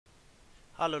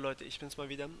Hallo Leute, ich bin's mal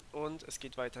wieder und es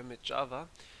geht weiter mit Java.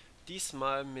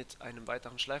 Diesmal mit einem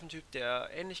weiteren Schleifentyp,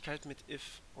 der Ähnlichkeit mit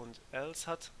if und else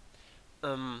hat.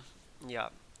 Ähm,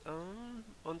 ja,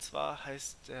 und zwar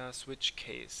heißt der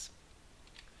Switch-Case.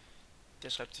 Der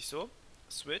schreibt sich so: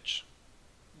 Switch,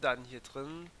 dann hier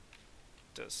drin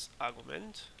das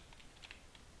Argument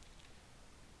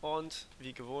und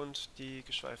wie gewohnt die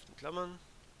geschweiften Klammern,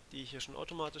 die hier schon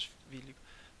automatisch wie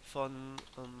von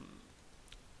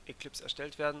Eclipse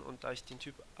erstellt werden. Und da ich den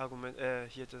Typ Argument,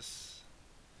 hier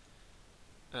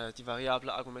die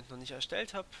Variable Argument noch nicht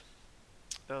erstellt habe,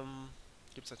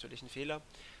 gibt es natürlich einen Fehler.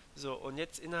 So, und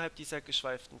jetzt innerhalb dieser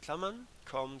geschweiften Klammern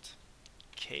kommt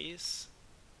Case,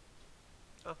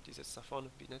 die ist jetzt nach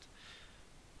vorne, wie nett,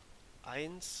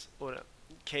 1 oder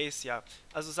Case, ja.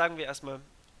 Also sagen wir erstmal,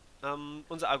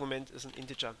 unser Argument ist ein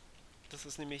Integer. Das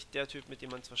ist nämlich der Typ, mit dem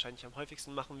man es wahrscheinlich am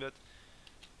häufigsten machen wird.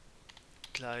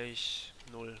 Gleich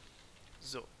 0.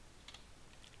 So.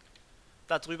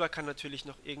 Darüber kann natürlich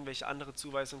noch irgendwelche andere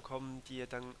Zuweisungen kommen, die ihr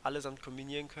dann allesamt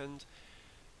kombinieren könnt.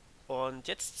 Und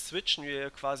jetzt switchen wir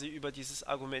quasi über dieses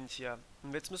Argument hier.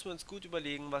 Und jetzt müssen wir uns gut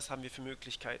überlegen, was haben wir für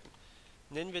Möglichkeiten.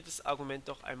 Nennen wir das Argument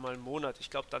doch einmal Monat. Ich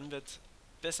glaube, dann wird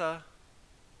besser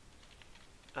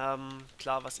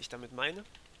klar, was ich damit meine.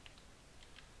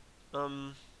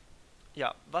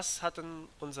 Ja, was hat denn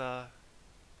unser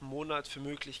Monat für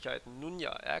Möglichkeiten? Nun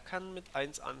ja, er kann mit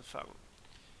 1 anfangen.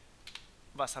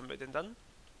 Was haben wir denn dann?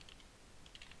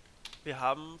 Wir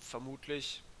haben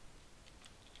vermutlich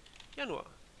Januar.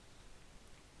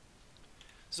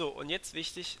 So, und jetzt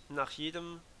wichtig, nach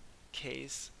jedem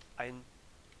Case ein...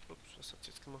 Ups, was hat es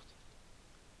jetzt gemacht?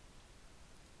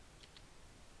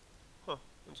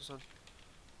 Interessant.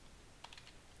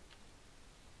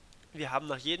 Wir haben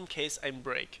nach jedem Case einen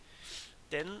Break.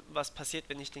 Denn was passiert,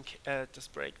 wenn ich das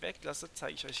Break weglasse,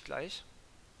 zeige ich euch gleich.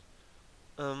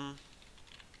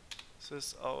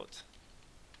 Sysout.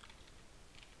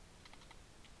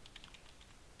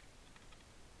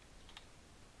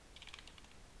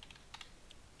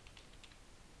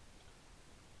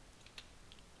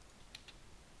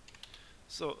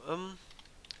 So,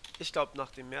 ich glaube,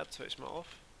 nach dem März höre ich mal auf.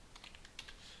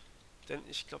 Denn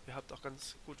ich glaube, ihr habt auch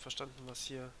ganz gut verstanden, was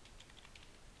hier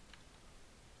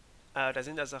der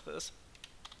Sinn der Sache ist.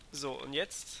 So, und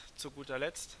jetzt, zu guter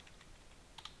Letzt,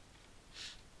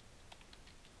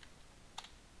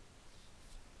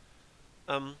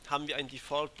 haben wir einen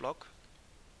Default-Block.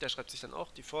 Der schreibt sich dann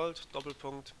auch Default,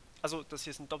 Doppelpunkt. Also, das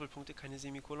hier sind Doppelpunkte, keine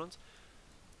Semikolons.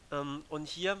 Und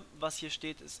hier, was hier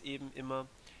steht, ist eben immer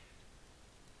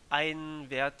ein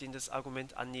Wert, den das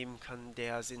Argument annehmen kann,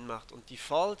 der Sinn macht. Und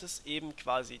Default ist eben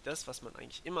quasi das, was man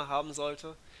eigentlich immer haben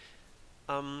sollte.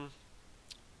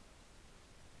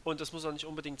 Und das muss auch nicht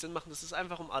unbedingt Sinn machen. Das ist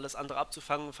einfach, um alles andere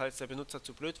abzufangen, falls der Benutzer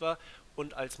zu blöd war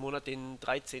und als Monat den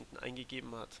 13.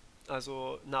 eingegeben hat.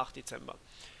 Also nach Dezember.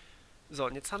 So,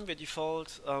 und jetzt haben wir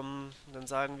Default. Dann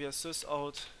sagen wir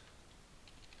sysout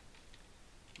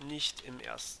nicht im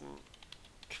ersten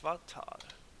Quartal.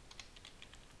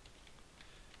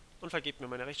 Und vergebt mir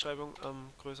meine Rechtschreibung.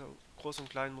 Groß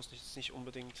und klein muss nicht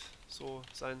unbedingt so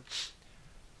sein.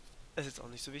 Ist jetzt auch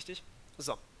nicht so wichtig.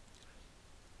 So.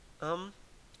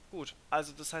 Gut,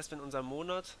 also das heißt, wenn unser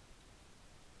Monat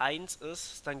 1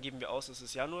 ist, dann geben wir aus, es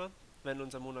ist Januar. Wenn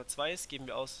unser Monat 2 ist, geben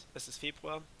wir aus, es ist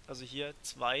Februar. Also hier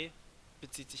 2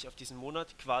 bezieht sich auf diesen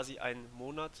Monat, quasi ein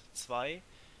Monat 2,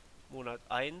 Monat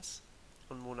 1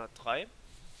 und Monat 3.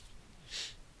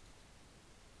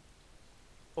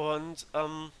 Und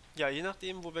ja, je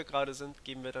nachdem, wo wir gerade sind,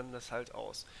 geben wir dann das halt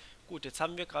aus. Gut, jetzt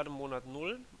haben wir gerade Monat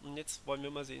 0 und jetzt wollen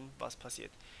wir mal sehen, was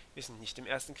passiert. Wir sind nicht im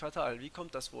ersten Quartal. Wie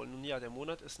kommt das wohl? Nun ja, der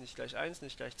Monat ist nicht gleich 1,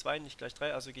 nicht gleich 2, nicht gleich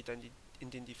 3, also geht er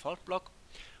in den Default-Block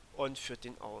und führt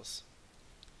den aus.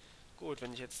 Gut,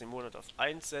 wenn ich jetzt den Monat auf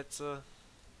 1 setze,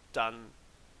 dann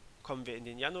kommen wir in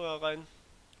den Januar rein.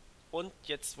 Und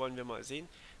jetzt wollen wir mal sehen,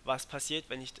 was passiert,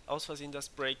 wenn ich aus Versehen das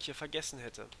Break hier vergessen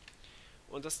hätte.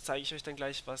 Und das zeige ich euch dann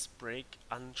gleich, was Break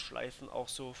an Schleifen auch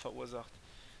so verursacht.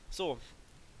 So,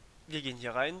 wir gehen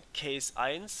hier rein, Case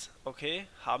 1, okay,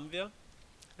 haben wir.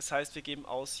 Das heißt, wir geben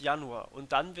aus Januar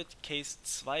und dann wird Case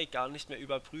 2 gar nicht mehr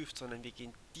überprüft, sondern wir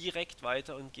gehen direkt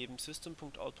weiter und geben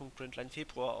system.out.println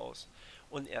Februar aus.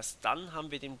 Und erst dann haben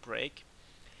wir den Break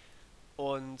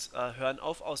und hören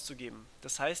auf auszugeben.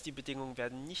 Das heißt, die Bedingungen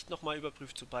werden nicht nochmal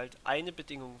überprüft. Sobald eine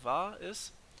Bedingung wahr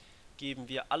ist, geben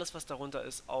wir alles, was darunter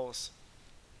ist, aus.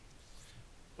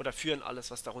 Oder führen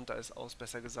alles, was darunter ist, aus,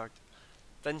 besser gesagt.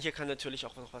 Dann hier kann natürlich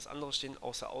auch noch was anderes stehen,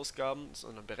 außer Ausgaben,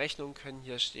 sondern Berechnungen können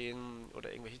hier stehen oder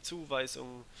irgendwelche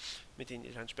Zuweisungen, mit denen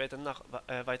ihr dann später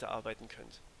weiterarbeiten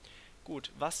könnt.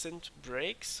 Gut, was sind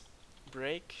Breaks?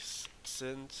 Breaks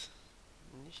sind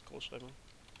nicht Großschreibung.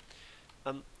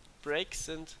 Breaks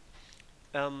sind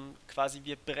quasi,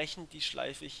 wir brechen die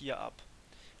Schleife hier ab.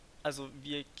 Also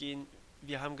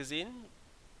wir haben gesehen,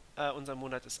 unser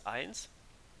Monat ist 1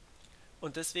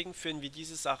 und deswegen führen wir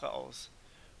diese Sache aus.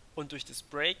 Und durch das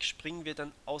Break springen wir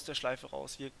dann aus der Schleife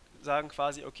raus. Wir sagen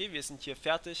quasi, okay, wir sind hier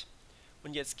fertig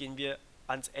und jetzt gehen wir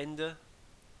ans Ende.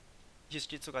 Hier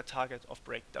steht sogar Target of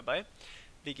Break dabei.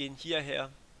 Wir gehen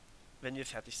hierher, wenn wir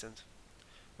fertig sind.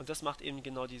 Und das macht eben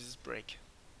genau dieses Break.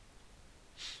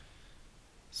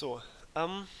 So,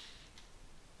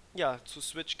 ja, zu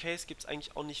Switch-Case gibt es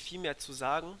eigentlich auch nicht viel mehr zu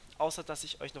sagen, außer dass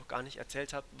ich euch noch gar nicht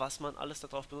erzählt habe, was man alles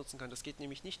darauf benutzen kann. Das geht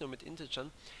nämlich nicht nur mit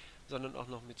Integern, sondern auch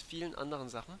noch mit vielen anderen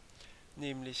Sachen.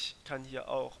 Nämlich kann hier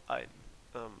auch ein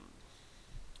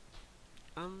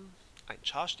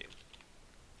Char stehen.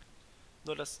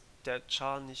 Nur, dass der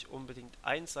Char nicht unbedingt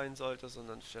 1 sein sollte,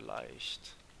 sondern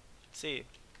vielleicht C.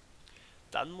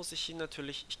 Dann muss ich hier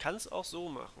natürlich, ich kann es auch so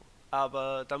machen,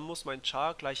 aber dann muss mein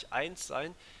Char gleich 1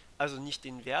 sein, also nicht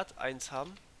den Wert 1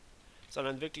 haben,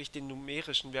 sondern wirklich den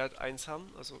numerischen Wert 1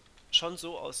 haben, also schon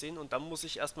so aussehen und dann muss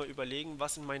ich erstmal überlegen,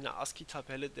 was in meiner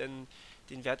ASCII-Tabelle denn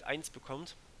den Wert 1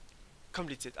 bekommt.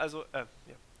 Kompliziert, also, ja,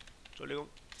 Entschuldigung,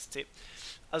 das C.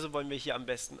 Also wollen wir hier am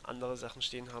besten andere Sachen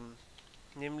stehen haben,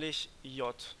 nämlich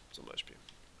J zum Beispiel.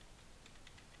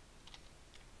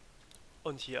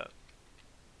 Und hier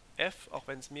F, auch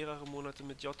wenn es mehrere Monate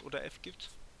mit J oder F gibt.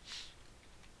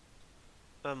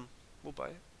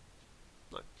 Wobei,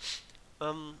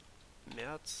 nein.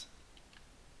 März.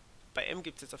 Bei M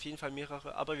gibt es jetzt auf jeden Fall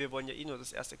mehrere, aber wir wollen ja eh nur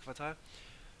das erste Quartal.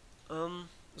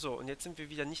 So, und jetzt sind wir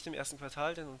wieder nicht im ersten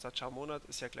Quartal, denn unser Char-Monat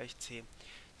ist ja gleich 10.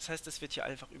 Das heißt, es wird hier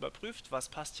einfach überprüft, was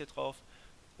passt hier drauf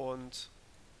und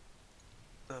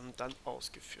dann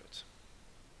ausgeführt.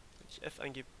 Wenn ich F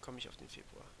eingebe, komme ich auf den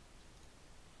Februar.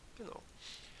 Genau.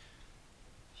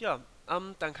 Ja,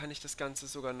 dann kann ich das Ganze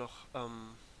sogar noch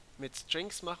mit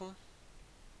Strings machen.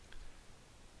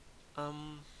 Das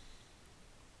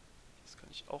kann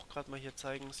ich auch gerade mal hier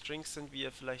zeigen. Strings sind, wie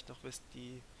ihr vielleicht noch wisst,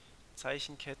 die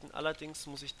Zeichenketten. Allerdings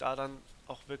muss ich da dann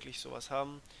auch wirklich sowas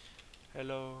haben.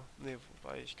 Hello, ne,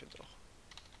 wobei ich könnte auch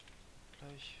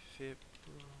gleich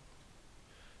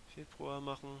Februar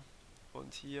machen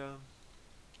und hier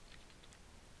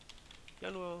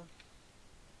Januar.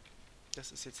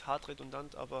 Das ist jetzt hart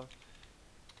redundant, aber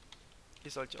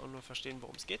ihr sollt ja auch nur verstehen,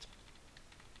 worum es geht.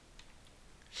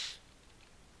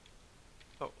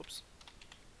 Oh, ups.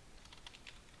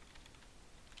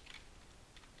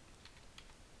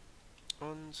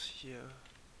 Und hier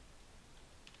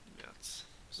März.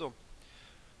 So.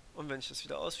 Und wenn ich das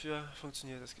wieder ausführe,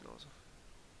 funktioniert das genauso.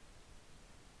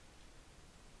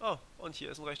 Oh, und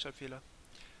hier ist ein Rechtschreibfehler.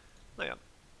 Naja.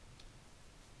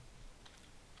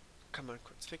 Kann man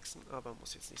kurz fixen, aber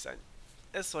muss jetzt nicht sein.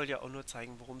 Es soll ja auch nur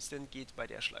zeigen, worum es denn geht bei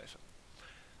der Schleife.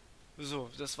 So,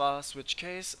 das war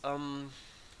Switch-Case.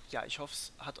 Ja, ich hoffe,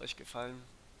 es hat euch gefallen.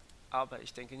 Aber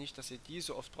ich denke nicht, dass ihr die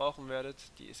so oft brauchen werdet.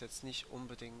 Die ist jetzt nicht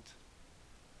unbedingt,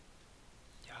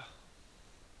 ja,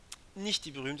 nicht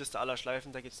die berühmteste aller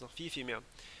Schleifen. Da gibt es noch viel, viel mehr.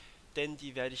 Denn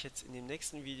die werde ich jetzt in dem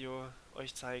nächsten Video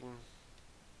euch zeigen,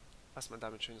 was man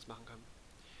damit Schönes machen kann.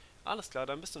 Alles klar,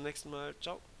 dann bis zum nächsten Mal.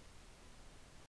 Ciao.